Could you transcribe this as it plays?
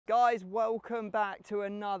Guys, welcome back to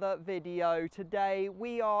another video. Today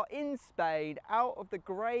we are in Spain, out of the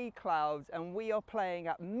grey clouds, and we are playing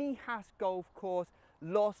at Mijas Golf Course,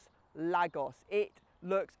 Los Lagos. It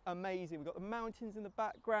looks amazing. We've got the mountains in the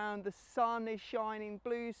background, the sun is shining,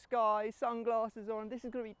 blue sky, sunglasses on. This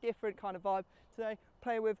is going to be a different kind of vibe today.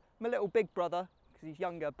 Playing with my little big brother, because he's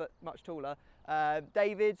younger but much taller,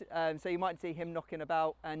 David, so you might see him knocking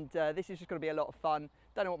about, and this is just going to be a lot of fun.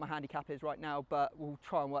 Don't know what my handicap is right now, but we'll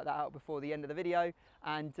try and work that out before the end of the video.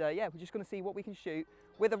 And yeah, we're just going to see what we can shoot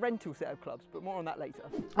with a rental set of clubs, but more on that later.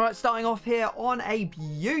 All right, starting off here on a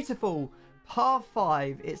beautiful par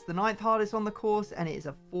 5. It's the 9th hardest on the course, and it is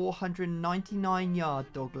a 499-yard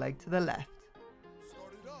dogleg to the left.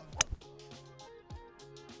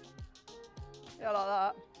 Yeah, like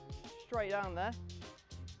that. Straight down there.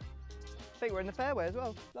 I think we're in the fairway as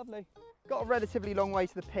well. Lovely. Got a relatively long way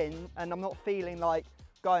to the pin, and I'm not feeling like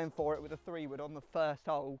going for it with a 3-wood on the first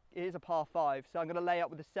hole. It is a par 5, so I'm going to lay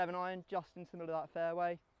up with a 7-iron just into the middle of that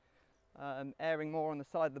fairway, airing more on the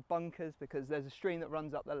side of the bunkers because there's a stream that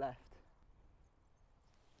runs up the left.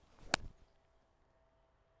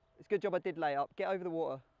 It's a good job I did lay up. Get over the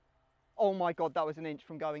water. Oh my God, that was an inch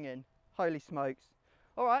from going in. Holy smokes.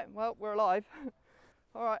 All right, well, we're alive.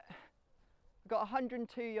 All right, I've got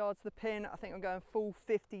 102 yards to the pin. I think I'm going full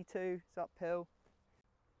 52, it's uphill.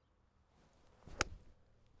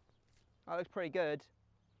 That looks pretty good.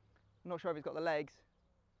 I'm not sure if it's got the legs.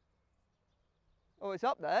 Oh, it's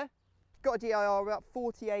up there. Got a DIR about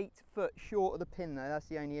 48 foot short of the pin though, that's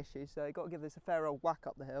the only issue. So you've got to give this a fair old whack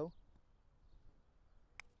up the hill.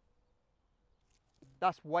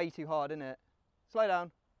 That's way too hard, isn't it? Slow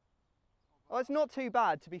down. Oh, it's not too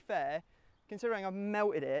bad to be fair, considering I've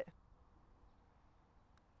melted it.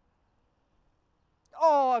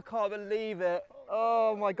 Oh, I can't believe it.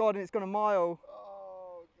 Oh my God, and it's gone a mile.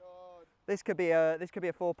 Oh God. This could be a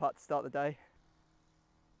 4-putt to start the day.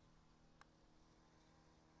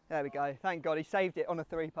 There we go. Thank God he saved it on a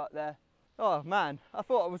 3-putt there. Oh man, I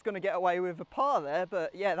thought I was going to get away with a par there,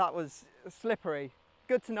 but yeah, that was slippery.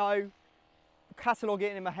 Good to know. Catalogue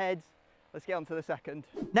it in my head. Let's get on to the second.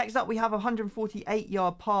 Next up, we have a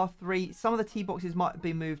 148-yard par 3. Some of the tee boxes might have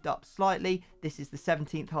been moved up slightly. This is the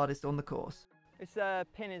 17th hardest on the course. This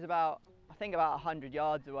pin is about, I think about 100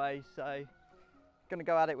 yards away, so gonna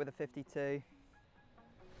go at it with a 52.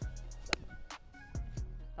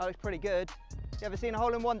 That looks pretty good. You ever seen a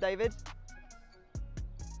hole-in-one, David?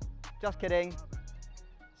 Just kidding.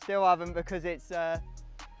 Still haven't, because it's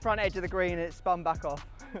front edge of the green and it's spun back off.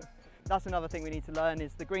 That's another thing we need to learn,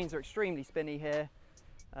 is the greens are extremely spinny here,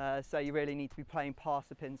 so you really need to be playing past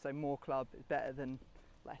the pin, so more club is better than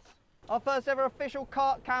less. Our first ever official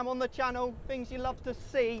kart cam on the channel, things you love to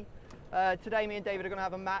see. Today me and David are going to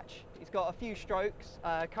have a match. He's got a few strokes.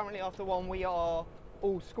 Currently after one we are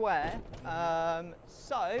all square,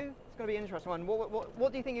 so it's going to be an interesting one.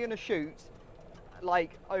 What do you think you're going to shoot,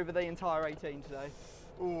 like, over the entire 18 today?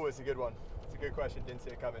 Ooh, it's a good one. It's a good question, didn't see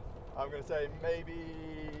it coming. I'm going to say maybe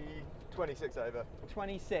 26 over.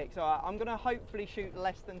 26, all right. I'm going to hopefully shoot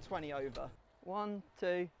less than 20 over. 1,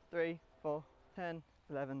 2, 3, 4, 10,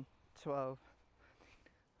 11, 12,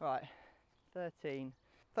 right, 13,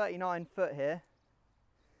 39 foot here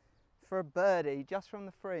for a birdie just from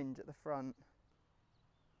the fringe at the front.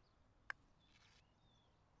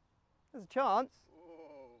 There's a chance.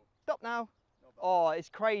 Whoa. Stop now. Oh, it's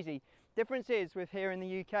crazy. Difference is with here in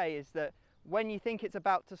the UK is that when you think it's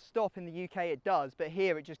about to stop in the UK, it does, but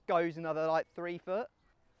here it just goes another like 3 foot.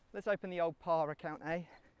 Let's open the old par account, eh?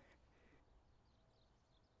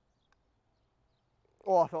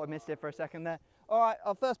 Oh, I thought I missed it for a second there. All right,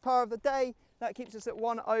 our first par of the day. That keeps us at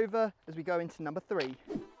 1 over as we go into number 3.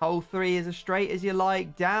 Hole 3 is as straight as you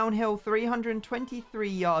like. Downhill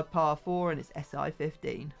 323-yard par 4, and it's SI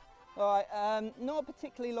 15. All right, not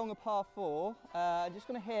particularly long a par 4. I'm just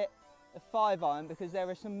going to hit a 5-iron because there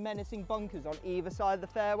are some menacing bunkers on either side of the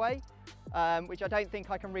fairway, which I don't think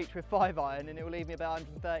I can reach with 5-iron, and it will leave me about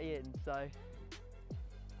 130 in, so.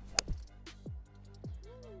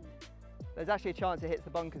 There's actually a chance it hits the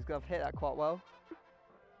bunkers because I've hit that quite well.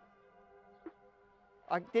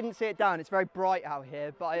 I didn't see it down, it's very bright out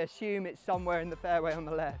here, but I assume it's somewhere in the fairway on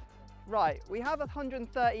the left. Right, we have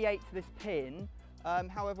 138 to this pin.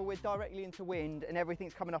 However, we're directly into wind and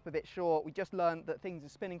everything's coming up a bit short. We just learned that things are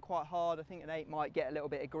spinning quite hard. I think an 8 might get a little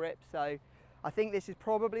bit of grip, so I think this is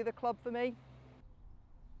probably the club for me.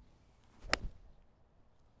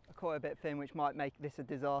 I caught it a bit thin, which might make this a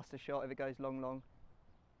disaster shot if it goes long.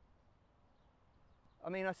 I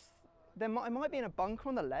mean, it might be in a bunker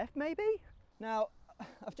on the left, maybe? Now,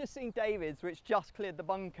 I've just seen David's, which just cleared the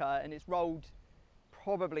bunker and it's rolled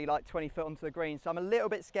probably like 20 foot onto the green, so I'm a little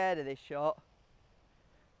bit scared of this shot.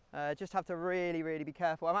 Just have to really, really be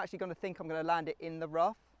careful. I'm actually going to land it in the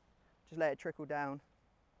rough. Just let it trickle down.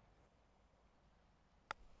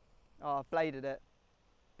 Oh, I've bladed it.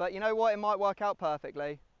 But you know what? It might work out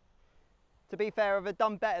perfectly. To be fair, if I'd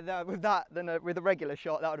done better with that than with a regular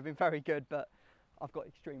shot, that would have been very good, but I've got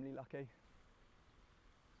extremely lucky.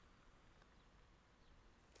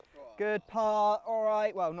 Good par, all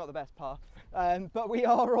right. Well, not the best par, but we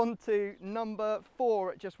are on to number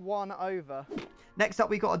 4 at just 1 over. Next up,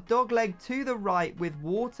 we got a dog leg to the right with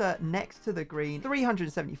water next to the green,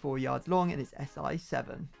 374 yards long, and it's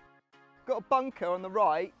SI7. Got a bunker on the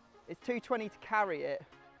right. It's 220 to carry it.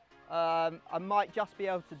 I might just be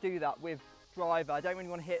able to do that with driver. I don't really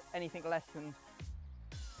want to hit anything less than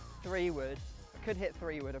 3-wood. I could hit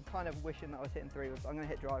 3-wood. I'm kind of wishing that I was hitting 3-wood, but I'm going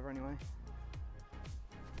to hit driver anyway.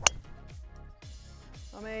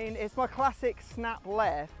 I mean, it's my classic snap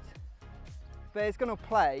left, but it's going to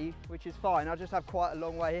play, which is fine. I'll just have quite a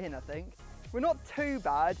long way in, I think. We're not too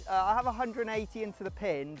bad. I have 180 into the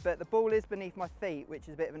pin, but the ball is beneath my feet, which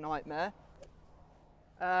is a bit of a nightmare.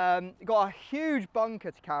 Got a huge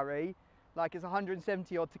bunker to carry, like it's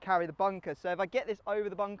 170 odd to carry the bunker. So if I get this over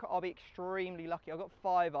the bunker, I'll be extremely lucky. I've got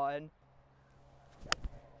 5 iron.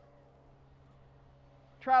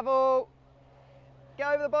 Travel,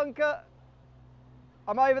 get over the bunker.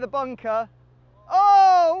 I'm over the bunker.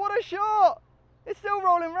 Oh, what a shot! It's still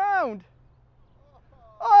rolling round.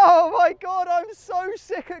 Oh my God, I'm so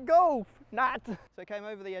sick at golf. Nat. So it came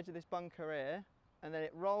over the edge of this bunker here, and then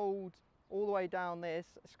it rolled all the way down this.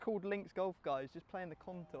 It's called Links Golf, guys, just playing the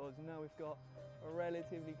contours, and now we've got a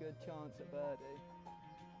relatively good chance at birdie.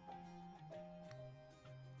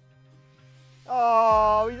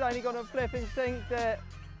 Oh, he's only got a flipping sinked it.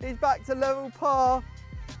 He's back to level par.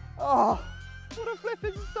 Oh, what a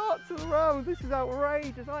flipping start to the round. This is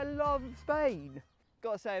outrageous. I love Spain.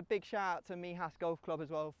 Got to say a big shout out to Mijas Golf Club as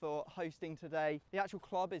well for hosting today. The actual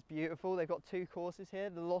club is beautiful. They've got 2 courses here,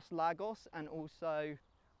 the Los Lagos and also,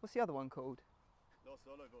 what's the other one called? Los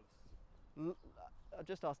Olivos. I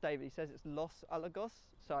just asked David, he says it's Los Alagos.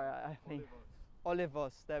 Sorry, I mean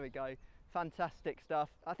Olivos, there we go. Fantastic stuff.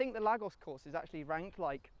 I think the Lagos course is actually ranked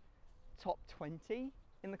like top 20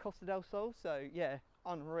 in the Costa del Sol, so yeah,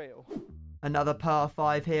 unreal. Another par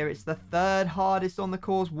 5 here. It's the 3rd hardest on the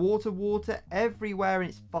course. Water everywhere, and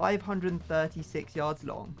it's 536 yards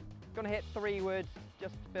long. Gonna hit 3-wood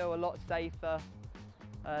just to feel a lot safer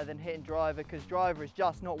than hitting driver, because driver is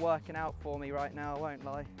just not working out for me right now, I won't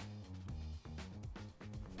lie.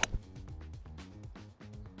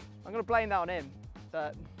 I'm gonna blame that on him,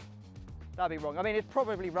 but that'd be wrong. I mean, it's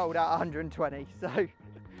probably rolled out 120, so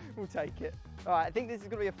we'll take it. All right, I think this is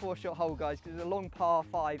gonna be a 4-shot hole, guys, because it's a long par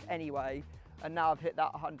 5 anyway, and now I've hit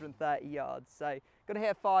that 130 yards. So gonna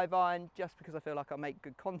hit a 5 iron just because I feel like I'll make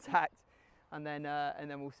good contact, and then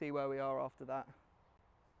we'll see where we are after that.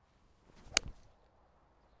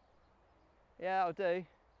 Yeah, I'll do.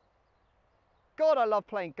 God, I love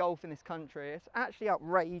playing golf in this country. It's actually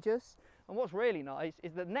outrageous. And what's really nice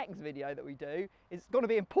is the next video that we do is going to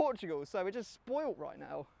be in Portugal, so we're just spoilt right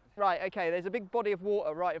now. Right, okay, there's a big body of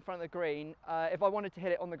water right in front of the green. If I wanted to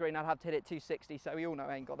hit it on the green, I'd have to hit it 260, so we all know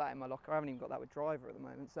I ain't got that in my locker. I haven't even got that with driver at the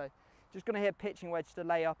moment, so just going to hit a pitching wedge to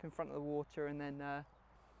lay up in front of the water, and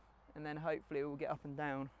then hopefully we'll get up and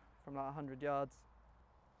down from like 100 yards.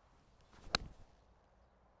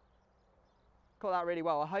 Caught that really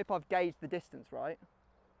well. I hope I've gauged the distance right.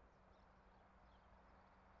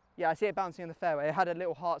 Yeah, I see it bouncing in the fairway. I had a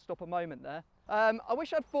little heart stopper moment there. I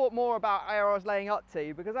wish I'd thought more about where I was laying up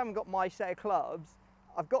to, because I haven't got my set of clubs.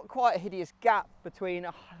 I've got quite a hideous gap between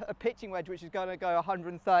a pitching wedge, which is going to go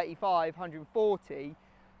 135, 140,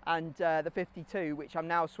 and the 52, which I'm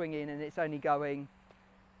now swinging, and it's only going,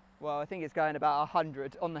 well, I think it's going about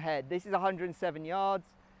 100 on the head. This is 107 yards,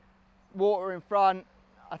 water in front.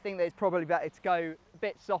 I think that it's probably better to go a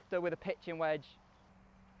bit softer with a pitching wedge.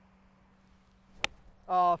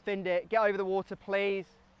 Oh, finned it. Get over the water, please.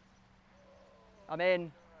 I'm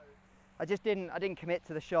in. I didn't commit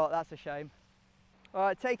to the shot. That's a shame. All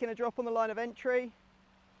right, taking a drop on the line of entry.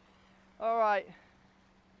 All right,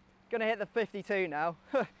 gonna hit the 52 now.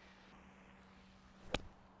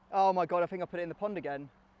 Oh my God, I think I put it in the pond again.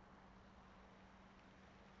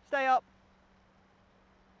 Stay up.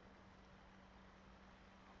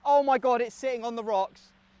 Oh my God, it's sitting on the rocks.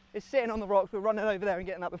 It's sitting on the rocks. We're running over there and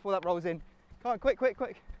getting that before that rolls in. Come on, quick, quick,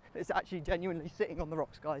 quick. It's actually genuinely sitting on the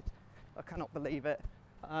rocks, guys. I cannot believe it.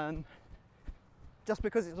 Just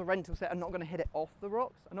because it's a rental set, I'm not going to hit it off the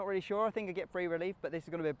rocks. I'm not really sure. I think I get free relief, but this is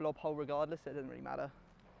going to be a blob hole regardless, so it doesn't really matter.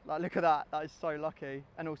 Like, look at that. That is so lucky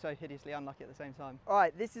and also hideously unlucky at the same time. All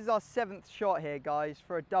right, this is our 7th shot here, guys,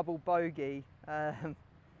 for a double bogey. So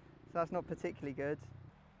that's not particularly good.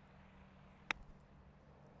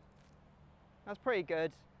 That's pretty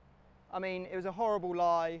good. I mean, it was a horrible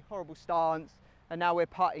lie, horrible stance, and now we're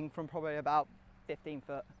putting from probably about 15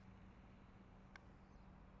 foot.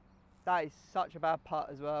 That is such a bad putt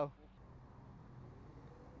as well.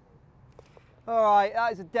 All right,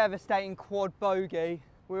 that is a devastating quad bogey.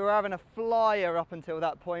 We were having a flyer up until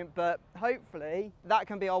that point, but hopefully that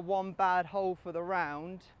can be our one bad hole for the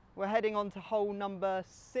round. We're heading on to hole number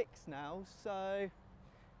 6 now, so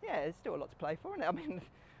yeah, there's still a lot to play for, isn't it? I mean,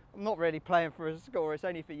 I'm not really playing for a score, it's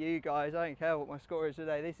only for you guys. I don't care what my score is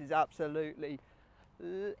today. This is absolutely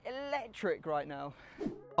electric right now.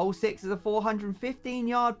 Hole 6 is a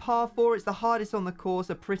 415-yard par 4. It's the hardest on the course,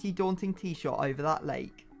 a pretty daunting tee shot over that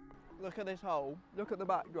lake. Look at this hole, look at the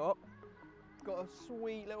backdrop. It's got a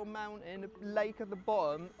sweet little mountain, a lake at the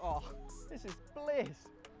bottom. Oh, this is bliss.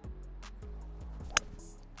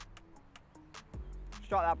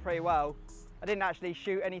 Struck that pretty well. I didn't actually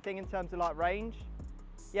shoot anything in terms of like range.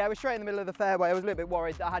 Yeah, it was straight in the middle of the fairway. I was a little bit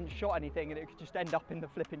worried that I hadn't shot anything and it could just end up in the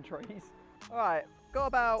flipping trees. All right, got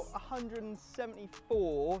about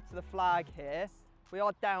 174 to the flag here. We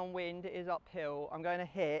are downwind, it is uphill. I'm going to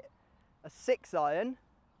hit a 6-iron.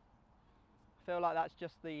 I feel like that's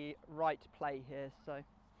just the right play here, so.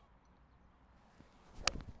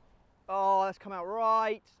 Oh, that's come out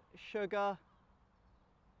right, sugar.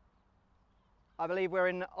 I believe we're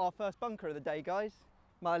in our first bunker of the day, guys.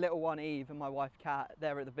 My little one Eve and my wife Kat,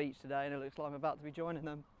 they're at the beach today and it looks like I'm about to be joining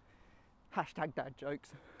them. Hashtag dad jokes.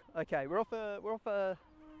 Okay, we're off a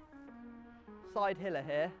side hiller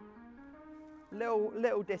here.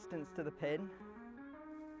 Little distance to the pin.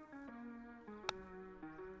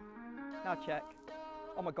 Now check.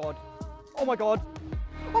 Oh my god. Oh my god.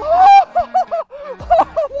 Oh,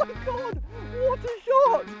 oh my god! What a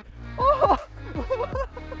shot! Oh.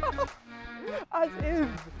 As if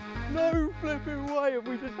no flipping way have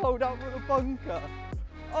we just holed out for the bunker.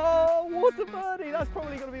 Oh, what a birdie! That's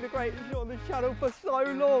probably going to be the greatest shot on this channel for so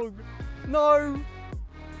long. No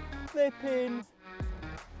flipping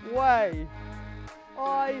way.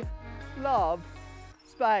 I love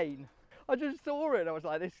Spain. I just saw it and I was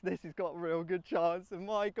like, this has got a real good chance, and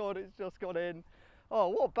my god, it's just got in. Oh,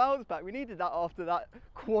 what a bounce back. We needed that after that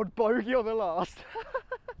quad bogey on the last.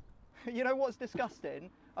 You know what's disgusting?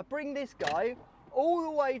 I bring this guy all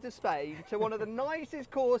the way to Spain to one of the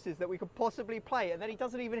nicest courses that we could possibly play, and then he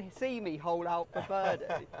doesn't even see me hole out for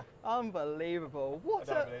birdie. Unbelievable.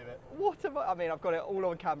 I mean, I've got it all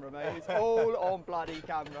on camera, mate. It's all on bloody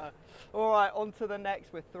camera. All right, on to the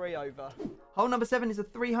next with 3 over. Hole number 7 is a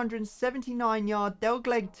 379-yard delg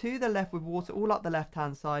leg to the left with water all up the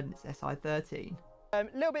left-hand side, and it's SI13. A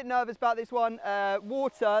little bit nervous about this one.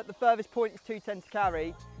 Water, the furthest point is 210 to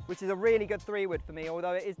carry, which is a really good 3-wood for me,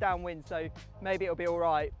 although it is downwind, so maybe it'll be all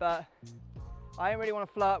right. But I don't really want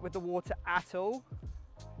to flirt with the water at all.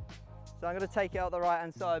 So I'm going to take it out the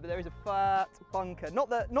right-hand side, but there is a flat bunker. Not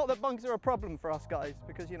that bunkers are a problem for us guys,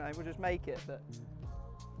 because, you know, we'll just make it, but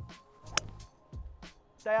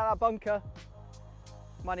stay out of that bunker.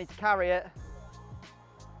 Might need to carry it.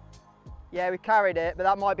 Yeah, we carried it, but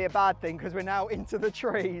that might be a bad thing because we're now into the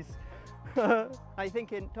trees. Now you're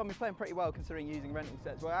thinking, Tom, you're playing pretty well considering using rental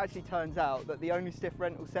sets. Well, it actually turns out that the only stiff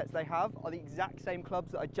rental sets they have are the exact same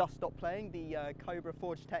clubs that I just stopped playing, the Cobra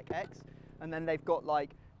Forge Tech X, and then they've got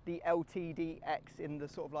like the LTD X in the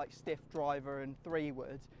sort of like stiff driver and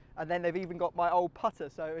 3-wood, and then they've even got my old putter,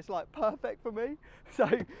 so it's like perfect for me. So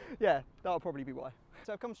yeah, that'll probably be why.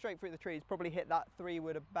 So I've come straight through the trees, probably hit that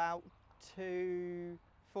 3-wood about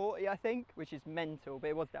 240, I think, which is mental, but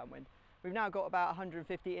it was downwind. We've now got about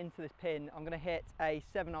 150 into this pin. I'm going to hit a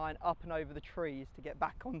 7-iron up and over the trees to get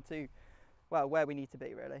back onto, well, where we need to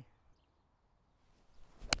be, really.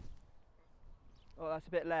 Oh, that's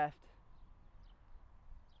a bit left.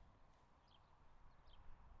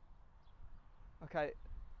 Okay,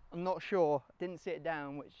 I'm not sure. I didn't sit it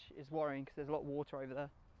down, which is worrying because there's a lot of water over there.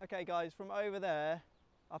 Okay, guys, from over there,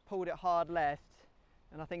 I've pulled it hard left,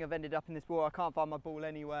 and I think I've ended up in this water. I can't find my ball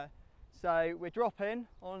anywhere. So we're dropping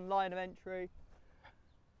on line of entry.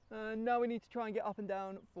 Now we need to try and get up and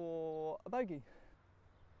down for a bogey.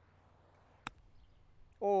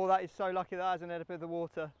 Oh, that is so lucky that hasn't ended up in the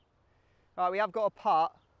water. All right, we have got a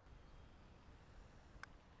putt.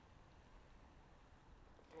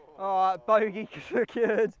 All right, bogey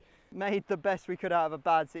secured. Made the best we could out of a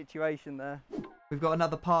bad situation there. We've got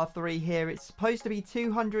another par 3 here. It's supposed to be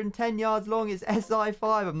 210 yards long. It's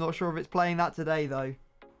SI5. I'm not sure if it's playing that today, though.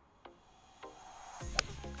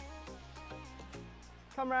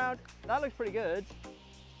 Come round. That looks pretty good.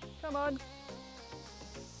 Come on.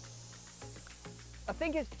 I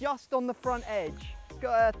think it's just on the front edge.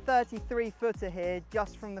 Got a 33 footer here,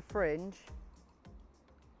 just from the fringe.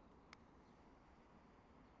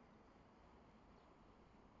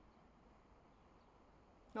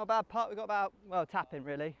 Not a bad putt, we've got about, well, tapping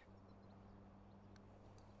really.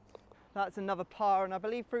 That's another par, and I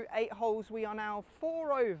believe through 8 holes we are now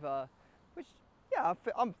 4 over, which, yeah,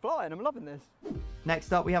 I'm flying, I'm loving this.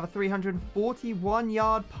 Next up, we have a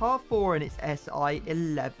 341-yard par 4, and it's SI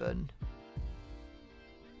 11.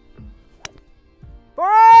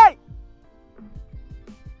 Right!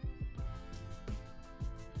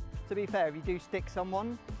 To be fair, if you do stick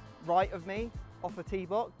someone right of me off a tee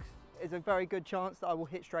box, there's a very good chance that I will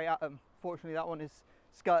hit straight at them. Fortunately, that one has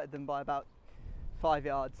skirted them by about 5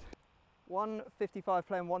 yards. 155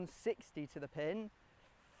 playing 160 to the pin.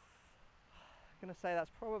 I'm gonna say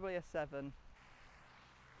that's probably a 7.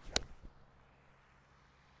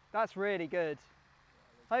 That's really good.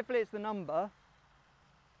 Hopefully it's the number.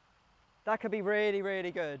 That could be really,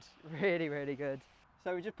 really good. Really, really good.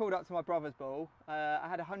 So we just pulled up to my brother's ball. I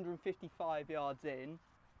had 155 yards in.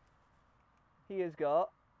 He has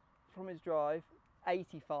got, from his drive,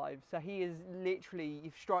 85. So he is literally,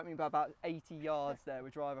 you've struck me by about 80 yards there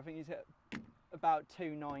with drive. I think he's hit about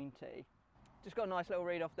 290. Just got a nice little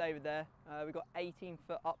read off David there. We've got 18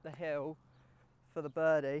 foot up the hill for the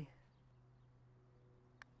birdie.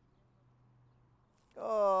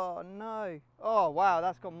 Oh no. Oh wow,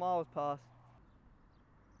 that's gone miles past.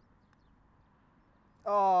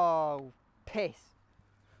 Oh, piss.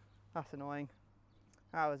 That's annoying.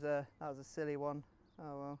 That was a silly one.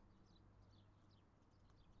 Oh well.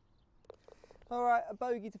 All right, a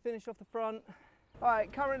bogey to finish off the front. All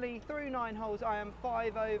right, currently through 9 holes, I am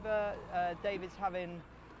 5 over. David's having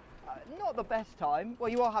not the best time. Well,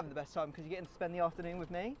 you are having the best time because you're getting to spend the afternoon with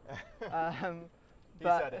me. He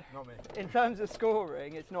said it, not me. In terms of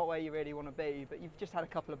scoring, it's not where you really want to be, but you've just had a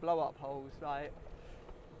couple of blow-up holes, like.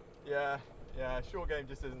 Yeah, short game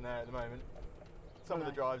just isn't there at the moment. Some of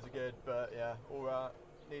the drives are good, but yeah, all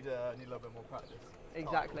need a little bit more practice.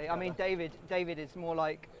 Exactly. I mean, David is more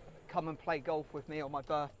like come and play golf with me on my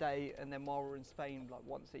birthday, and then while we're in Spain, like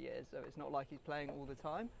once a year. So it's not like he's playing all the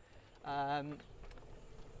time.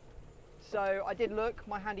 So I did look.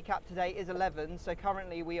 My handicap today is 11. So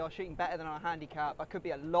currently we are shooting better than our handicap. I could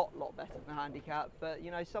be a lot better than the handicap, but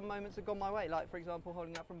you know, some moments have gone my way. Like for example,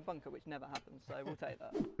 holding up from a bunker, which never happens. So we'll take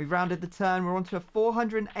that. We've rounded the turn. We're onto a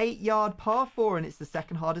 408-yard par 4, and it's the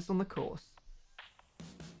second hardest on the course.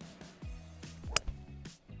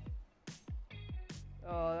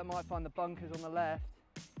 Oh, that might find the bunkers on the left.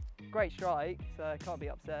 Great strike, so can't be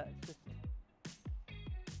upset. It's just...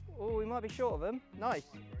 Oh, we might be short of them. Nice.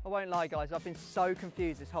 I won't lie, guys, I've been so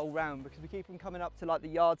confused this whole round because we keep them coming up to like the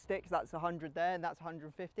yardsticks. That's 100 there and that's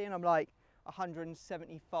 150, and I'm like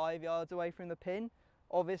 175 yards away from the pin.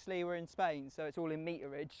 Obviously, we're in Spain, so it's all in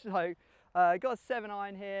meterage. So, got a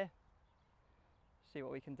 7-iron here. See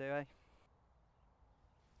what we can do, eh?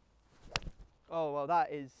 Oh, well,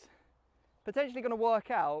 that is potentially going to work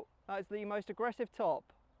out. That is the most aggressive top.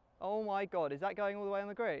 Oh my God, is that going all the way on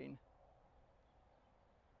the green?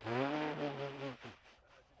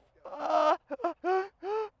 Oh God,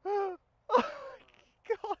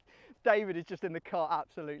 David is just in the car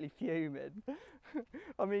absolutely fuming.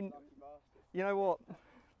 I mean, you know what?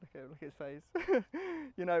 Look at his face.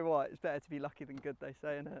 You know what? It's better to be lucky than good, they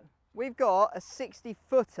say, innit? We've got a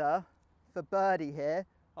 60-footer for birdie here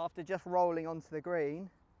after just rolling onto the green.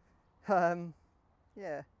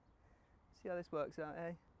 Yeah, see how this works out,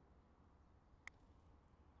 eh?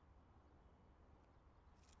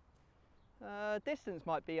 Distance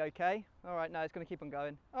might be okay. All right, no, it's going to keep on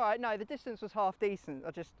going. All right, no, the distance was half decent.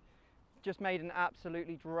 I just made an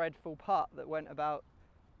absolutely dreadful putt that went about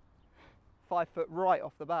 5 foot right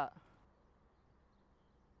off the bat.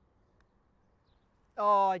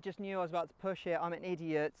 Oh, I just knew I was about to push it. I'm an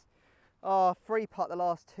idiot. Oh, free putt the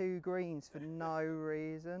last 2 greens for no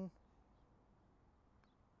reason.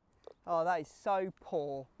 Oh, that is so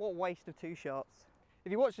poor. What a waste of 2 shots.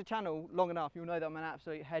 If you watch the channel long enough, you'll know that I'm an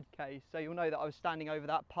absolute head case. So you'll know that I was standing over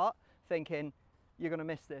that putt thinking, you're going to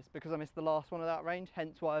miss this because I missed the last one of that range,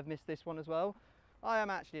 hence why I've missed this one as well. I am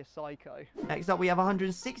actually a psycho. Next up, we have a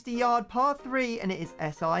 160-yard par 3, and it is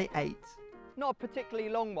SI 8. Not a particularly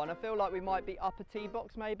long one. I feel like we might be upper tee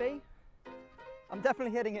box maybe. I'm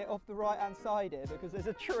definitely hitting it off the right-hand side here because there's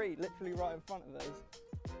a tree literally right in front of us.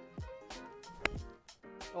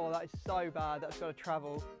 Oh, that is so bad. That's got to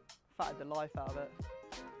travel. Fatted the life out of it.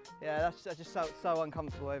 Yeah, I just felt so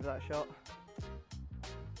uncomfortable over that shot.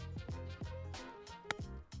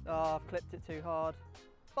 Oh, I've clipped it too hard.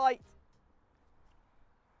 Bite.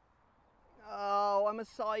 Oh, I'm a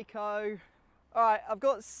psycho. All right, I've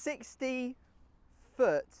got 60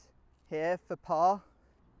 foot here for par.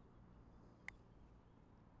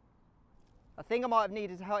 I think I might have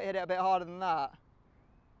needed to hit it a bit harder than that.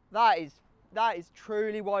 That is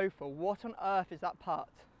truly woeful. What on earth is that putt?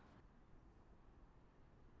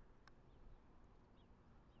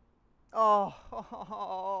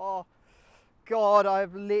 Oh, God,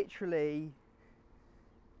 I've literally...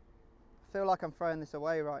 I feel like I'm throwing this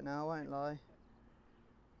away right now, I won't lie.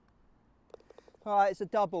 All right, it's a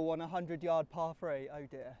double on a 100-yard par 3. Oh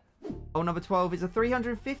dear. Hole number 12 is a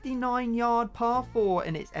 359-yard par 4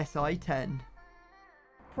 and it's SI10.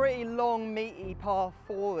 Pretty long, meaty par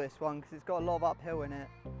 4 this one because it's got a lot of uphill in it.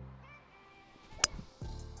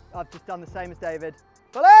 I've just done the same as David.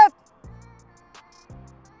 For left!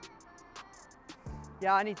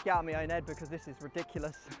 Yeah, I need to get out of my own head because this is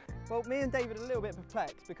ridiculous. Well, me and David are a little bit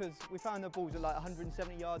perplexed because we found the balls are like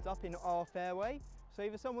 170 yards up in our fairway. So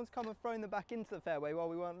either someone's come and thrown them back into the fairway while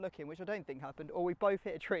we weren't looking, which I don't think happened, or we both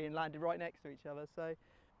hit a tree and landed right next to each other, so.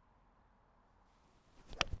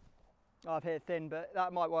 I've hit it thin, but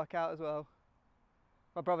that might work out as well.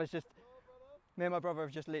 Me and my brother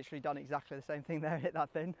have just literally done exactly the same thing there, hit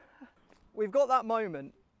that thin. We've got that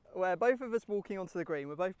moment where both of us walking onto the green,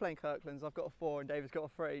 we're both playing Kirklands, I've got a 4 and David's got a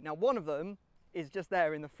 3. Now one of them is just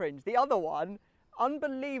there in the fringe. The other one,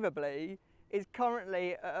 unbelievably, is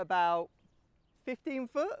currently at about 15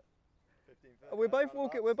 foot. 15 foot. We're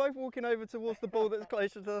both walking over towards the ball that's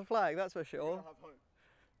closer to the flag, that's for sure.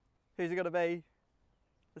 Who's it gonna be?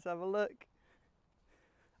 Let's have a look.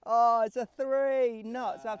 Oh, it's a 3.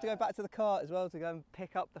 Nuts. I have to go back to the cart as well to go and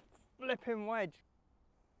pick up the flipping wedge.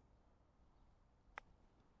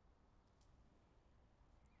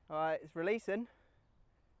 All right, it's releasing.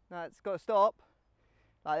 No, it's got to stop.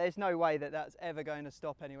 Like, there's no way that that's ever going to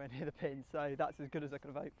stop anywhere near the pin, so that's as good as I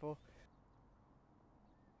could have hoped for.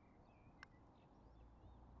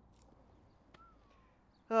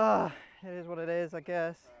 Ah, it is what it is, I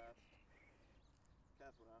guess.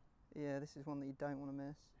 Careful now. Yeah, this is one that you don't want to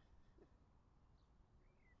miss.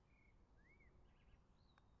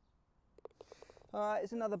 Alright,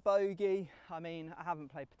 it's another bogey. I mean, I haven't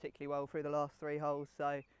played particularly well through the last 3 holes, so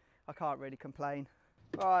I can't really complain.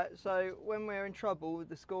 Alright, so when we're in trouble with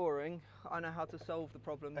the scoring, I know how to solve the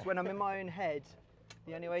problems. When I'm in my own head,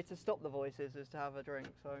 the only way to stop the voices is to have a drink,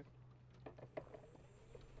 so.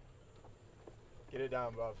 Get it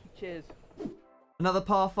down, bruv. Cheers. Another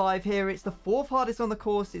par 5 here. It's the 4th hardest on the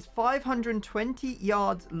course. It's 520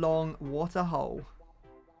 yards long. What a hole.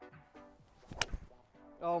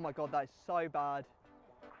 Oh my God, that is so bad.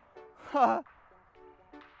 I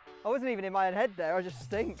wasn't even in my own head there, I just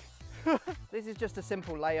stink. This is just a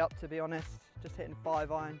simple layup, to be honest. Just hitting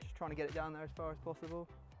 5-iron, just trying to get it down there as far as possible.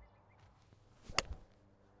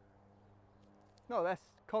 No, that's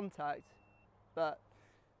contact, but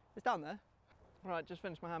it's down there. Right, just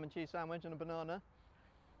finished my ham and cheese sandwich and a banana.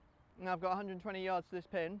 Now I've got 120 yards to this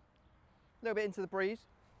pin. A little bit into the breeze.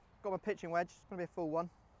 Got my pitching wedge, it's gonna be a full one.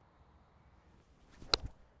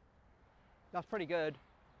 That's pretty good.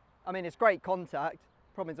 I mean, it's great contact.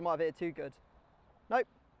 Problem is I might have hit it too good. Nope.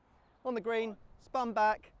 On the green, spun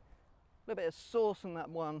back. A little bit of sauce on that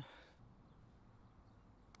one.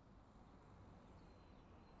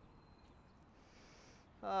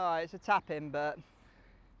 Alright, it's a tap in, but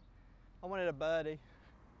I wanted a birdie.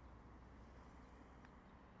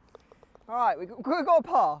 Alright, we got a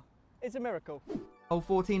par. It's a miracle. Hole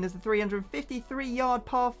 14 is the 353-yard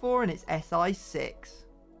par 4 and it's SI6.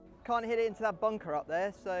 Can't hit it into that bunker up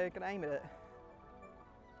there, so gonna aim at it.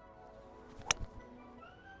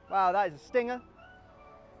 Wow, that is a stinger.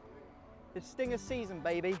 It's stinger season,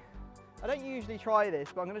 baby. I don't usually try this,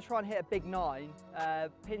 but I'm gonna try and hit a big 9.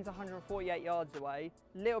 Pin's 148 yards away,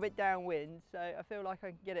 a little bit downwind, so I feel like I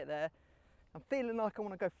can get it there. I'm feeling like I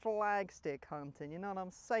want to go flag stick hunting, you know what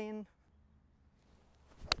I'm saying?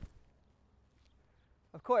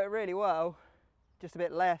 I've caught it really well, just a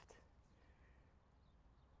bit left.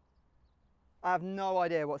 I have no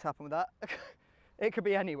idea what's happened with that. It could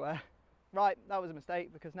be anywhere. Right, that was a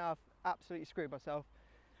mistake because now I've absolutely screwed myself.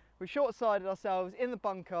 We've short-sided ourselves in the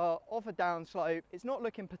bunker off a downslope. It's not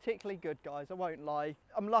looking particularly good, guys, I won't lie.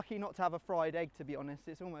 I'm lucky not to have a fried egg, to be honest.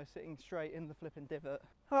 It's almost sitting straight in the flipping divot.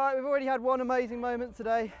 All right, we've already had one amazing moment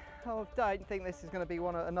today. I don't think this is going to be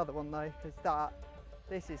another one though, because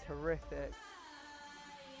this is horrific.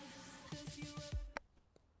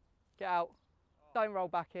 Get out. Don't roll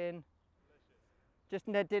back in. Just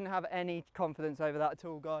didn't have any confidence over that at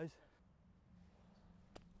all, guys.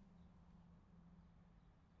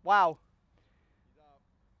 Wow.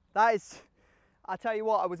 That is, I tell you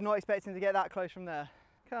what, I was not expecting to get that close from there.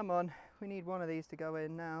 Come on, we need one of these to go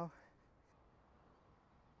in now.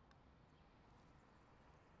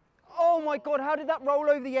 Oh my God, how did that roll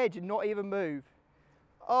over the edge and not even move?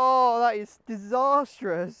 Oh, that is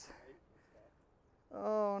disastrous.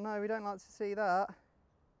 Oh no, we don't like to see that.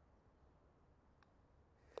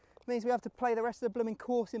 Means we have to play the rest of the blooming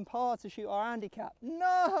course in par to shoot our handicap.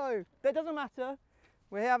 No, that doesn't matter.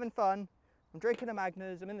 We're having fun. I'm drinking a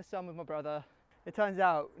Magners, I'm in the sun with my brother. It turns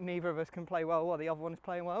out neither of us can play well while the other one is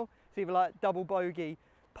playing well. It's either like double bogey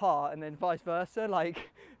par and then vice versa, like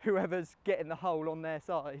whoever's getting the hole on their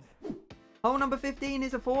side. Hole number 15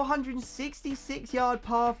 is a 466 yard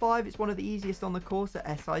par 5. It's one of the easiest on the course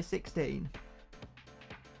at SI 16.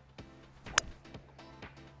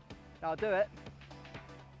 I'll do it,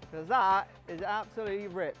 because that is absolutely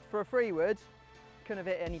ripped. For a 3-wood, couldn't have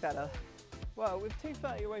hit any better. Well, with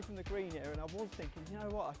 230 away from the green here, and I was thinking, you know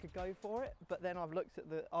what, I could go for it, but then I've looked at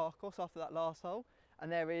the course after that last hole,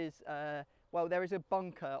 and there is, well, there is a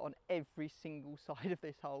bunker on every single side of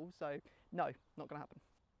this hole, so no, not going to happen.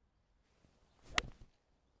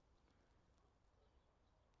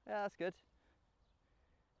 Yeah, that's good.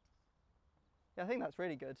 Yeah, I think that's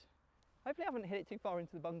really good. Hopefully I haven't hit it too far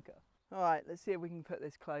into the bunker. All right, let's see if we can put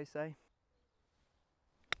this close, eh?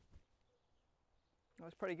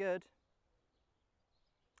 That's pretty good.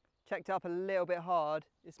 Checked up a little bit hard.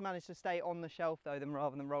 It's managed to stay on the shelf though,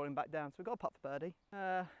 rather than rolling back down. So we've got a putt for birdie.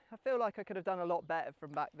 I feel like I could have done a lot better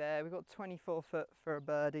from back there. We've got 24 foot for a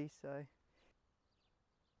birdie, so.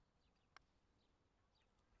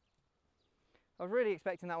 I was really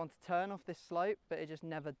expecting that one to turn off this slope, but it just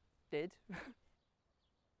never did.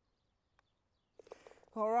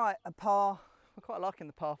 All right, a par. We're quite liking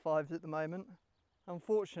the par 5s at the moment.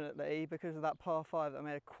 Unfortunately, because of that par 5 that I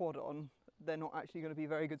made a quad on, they're not actually going to be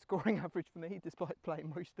very good scoring average for me, despite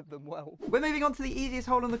playing most of them well. We're moving on to the easiest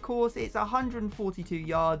hole on the course. It's 142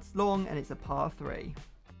 yards long and it's a par 3.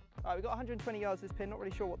 Right, we've got 120 yards this pin. Not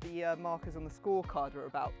really sure what the markers on the scorecard are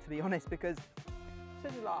about, to be honest, because it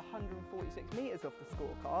says it's like 146 metres off the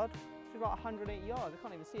scorecard. It's about 180 yards. I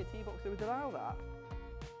can't even see a tee box that would allow that.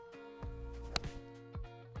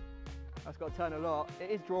 That's got to turn a lot.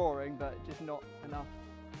 It is drawing, but just not enough.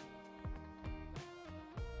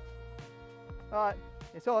 Right,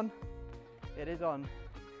 it's on. It is on.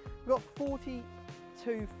 We've got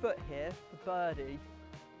 42 foot here for birdie.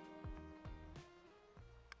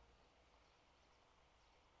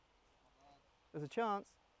 There's a chance.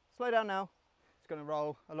 Slow down now. It's going to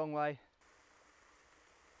roll a long way.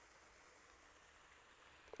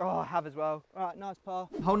 Oh, I have as well. All right, nice par.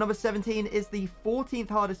 Hole number 17 is the 14th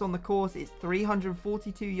hardest on the course. It's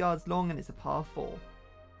 342 yards long and it's a par 4.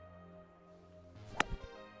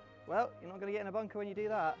 Well, you're not going to get in a bunker when you do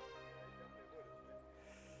that.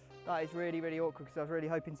 That is really, really awkward because I was really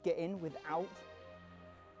hoping to get in without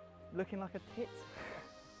looking like a tit.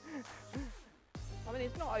 I mean,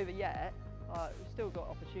 it's not over yet. We've still got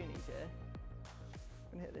opportunities here.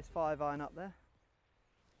 I'm going to hit this 5-iron up there.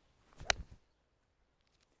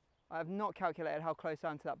 I have not calculated how close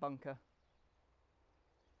I am to that bunker.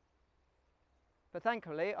 But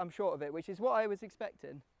thankfully, I'm short of it, which is what I was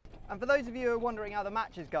expecting. And for those of you who are wondering how the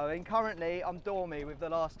match is going, currently I'm dormy with the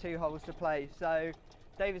last 2 holes to play. So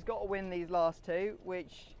David's got to win these last 2,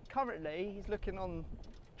 which currently he's looking on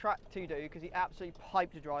track to do because he absolutely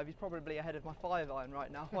piped a drive. He's probably ahead of my 5-iron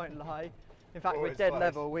right now, I won't lie. In fact, we're dead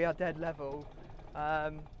level. We are dead level.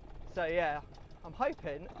 So yeah, I'm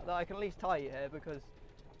hoping that I can at least tie you here because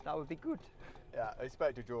that would be good. Yeah,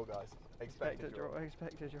 expect a draw, guys. Expect a draw.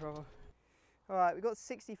 Expect a draw. All right, we've got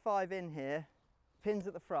 65 in here. Pins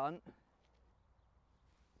at the front.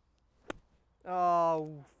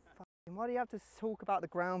 Oh, why do you have to talk about the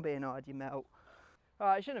ground being hard, you melt? All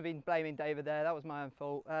right, I shouldn't have been blaming David there. That was my own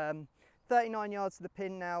fault. 39 yards to the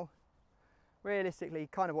pin now. Realistically,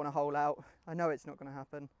 kind of want to hole out. I know it's not going to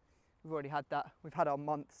happen. We've already had that. We've had our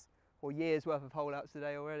months or years worth of hole outs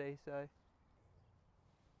today already, so.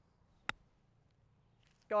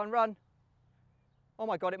 Go on, run. Oh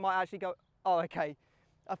my God, it might actually go. Oh, okay.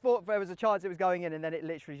 I thought there was a chance it was going in and then it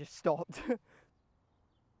literally just stopped.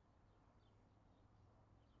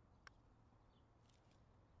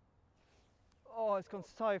 Oh, it's gone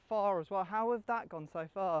so far as well. How has that gone so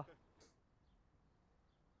far?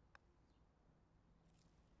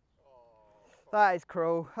 That is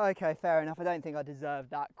cruel. Okay, fair enough. I don't think I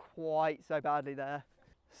deserved that quite so badly there.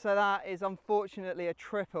 So that is unfortunately a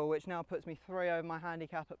triple, which now puts me 3 over my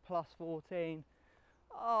handicap at plus 14.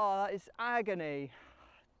 Oh, that is agony.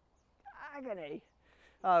 Agony.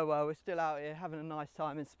 Oh well, we're still out here having a nice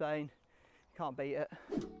time in Spain. Can't beat it.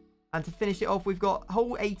 And to finish it off, we've got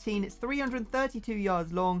hole 18. It's 332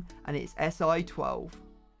 yards long and it's SI 12.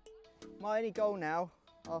 My only goal now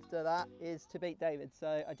after that is to beat David,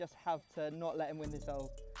 so I just have to not let him win this hole.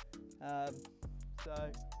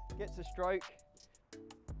 So gets a stroke.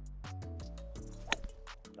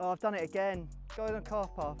 Oh, I've done it again. Go on the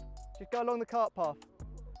cart path. Just go along the cart path.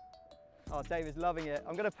 Oh, David's loving it.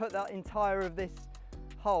 I'm going to put that entire of this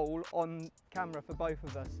hole on camera for both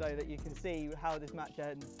of us so that you can see how this match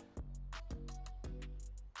ends.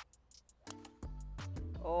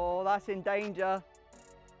 Oh, that's in danger.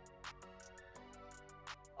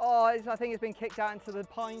 Oh, I think it's been kicked out into the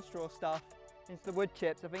pine straw stuff, into the wood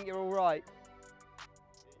chips. I think you're all right.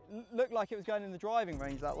 Looked like it was going in the driving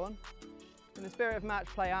range, that one. In the spirit of match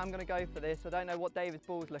play, I'm going to go for this. I don't know what David's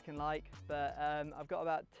ball's looking like, but I've got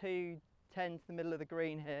about 210 to the middle of the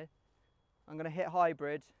green here. I'm going to hit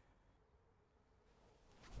hybrid.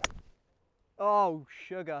 Oh,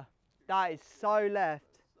 sugar. That is so left.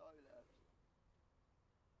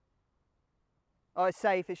 Oh, it's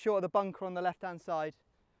safe. It's short of the bunker on the left-hand side.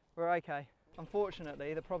 We're okay.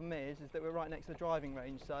 Unfortunately, the problem is that we're right next to the driving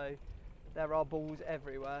range, so there are balls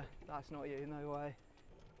everywhere. That's not you, no way.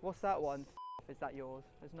 What's that one? Is that yours?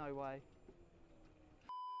 There's no way.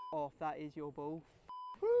 Off, that is your ball.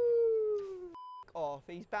 Off.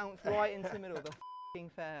 He's bounced right into the middle of the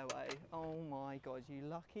fairway. Oh my God, you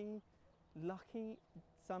lucky, lucky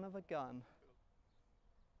son of a gun.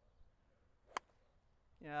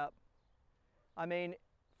 Yep. I mean,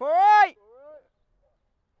 for right!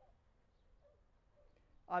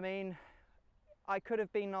 I mean, I could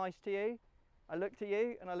have been nice to you. I looked at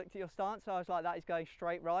you and I looked at your stance, so I was like, that is going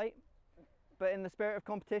straight right. But in the spirit of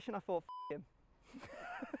competition, I thought, F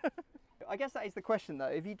him. I guess that is the question though.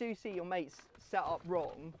 If you do see your mates set up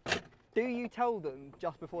wrong, do you tell them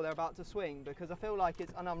just before they're about to swing? Because I feel like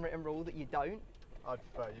it's an unwritten rule that you don't. I'd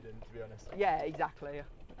prefer you didn't, to be honest. Yeah, exactly.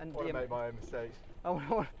 And I want to make my own mistakes.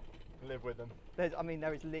 Live with them. I mean,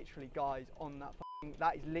 there is literally guys on that.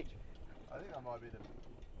 That is literally. I think that might be the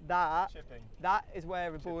chipping. That is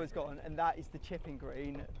where the ball has gone, and that is the chipping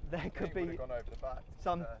green. There could be gone over the back,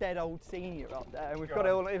 some dead old senior up there, and we've got it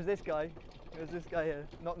all. It was this guy. It was this guy here,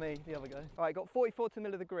 not me, the other guy. All right, got 44 to the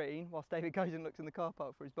middle of the green, whilst David goes and looks in the car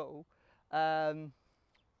park for his ball. I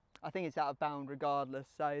think it's out of bound regardless.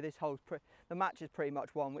 So this hole's the match is pretty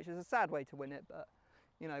much won, which is a sad way to win it, but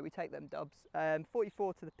you know, we take them dubs.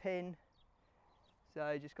 44 to the pin,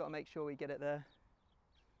 so just got to make sure we get it there.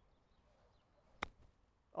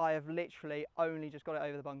 I have literally only just got it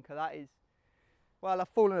over the bunker. That is, well, I've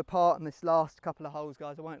fallen apart in this last couple of holes,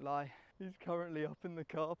 guys, I won't lie. He's currently up in the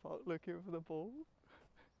car park looking for the ball.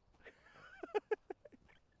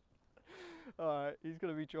 All right, he's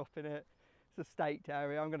going to be dropping it. It's a staked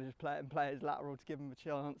area. I'm going to just play it and play his lateral to give him a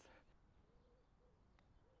chance.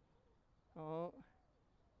 Oh.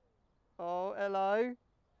 Oh, hello.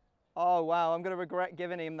 Oh, wow, I'm going to regret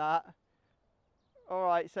giving him that. All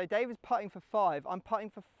right, so David's putting for 5. I'm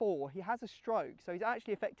putting for 4. He has a stroke, so he's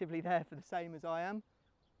actually effectively there for the same as I am,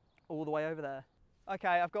 all the way over there. Okay,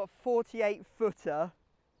 I've got a 48-footer,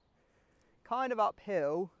 kind of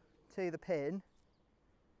uphill to the pin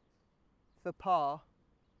for par.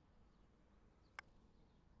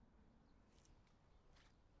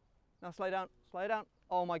 Now slow down, slow down.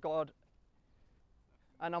 Oh my God.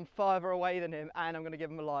 And I'm farther away than him, and I'm going to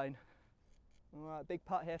give him a line. All right, big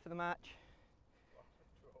putt here for the match.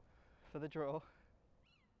 For the draw.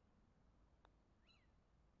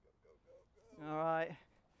 All right,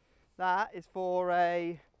 that is for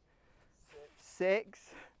a 6.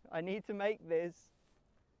 I need to make this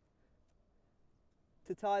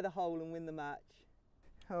to tie the hole and win the match.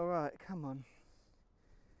 All right, come on.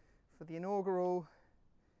 For the inaugural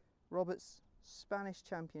Roberts Spanish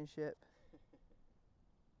Championship.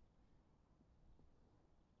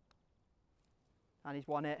 And he's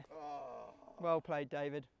won it. Oh. Well played,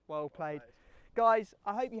 David. Well played. Guys,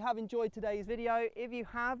 I hope you have enjoyed today's video. If you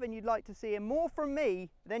have and you'd like to see more from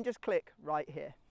me, then just click right here.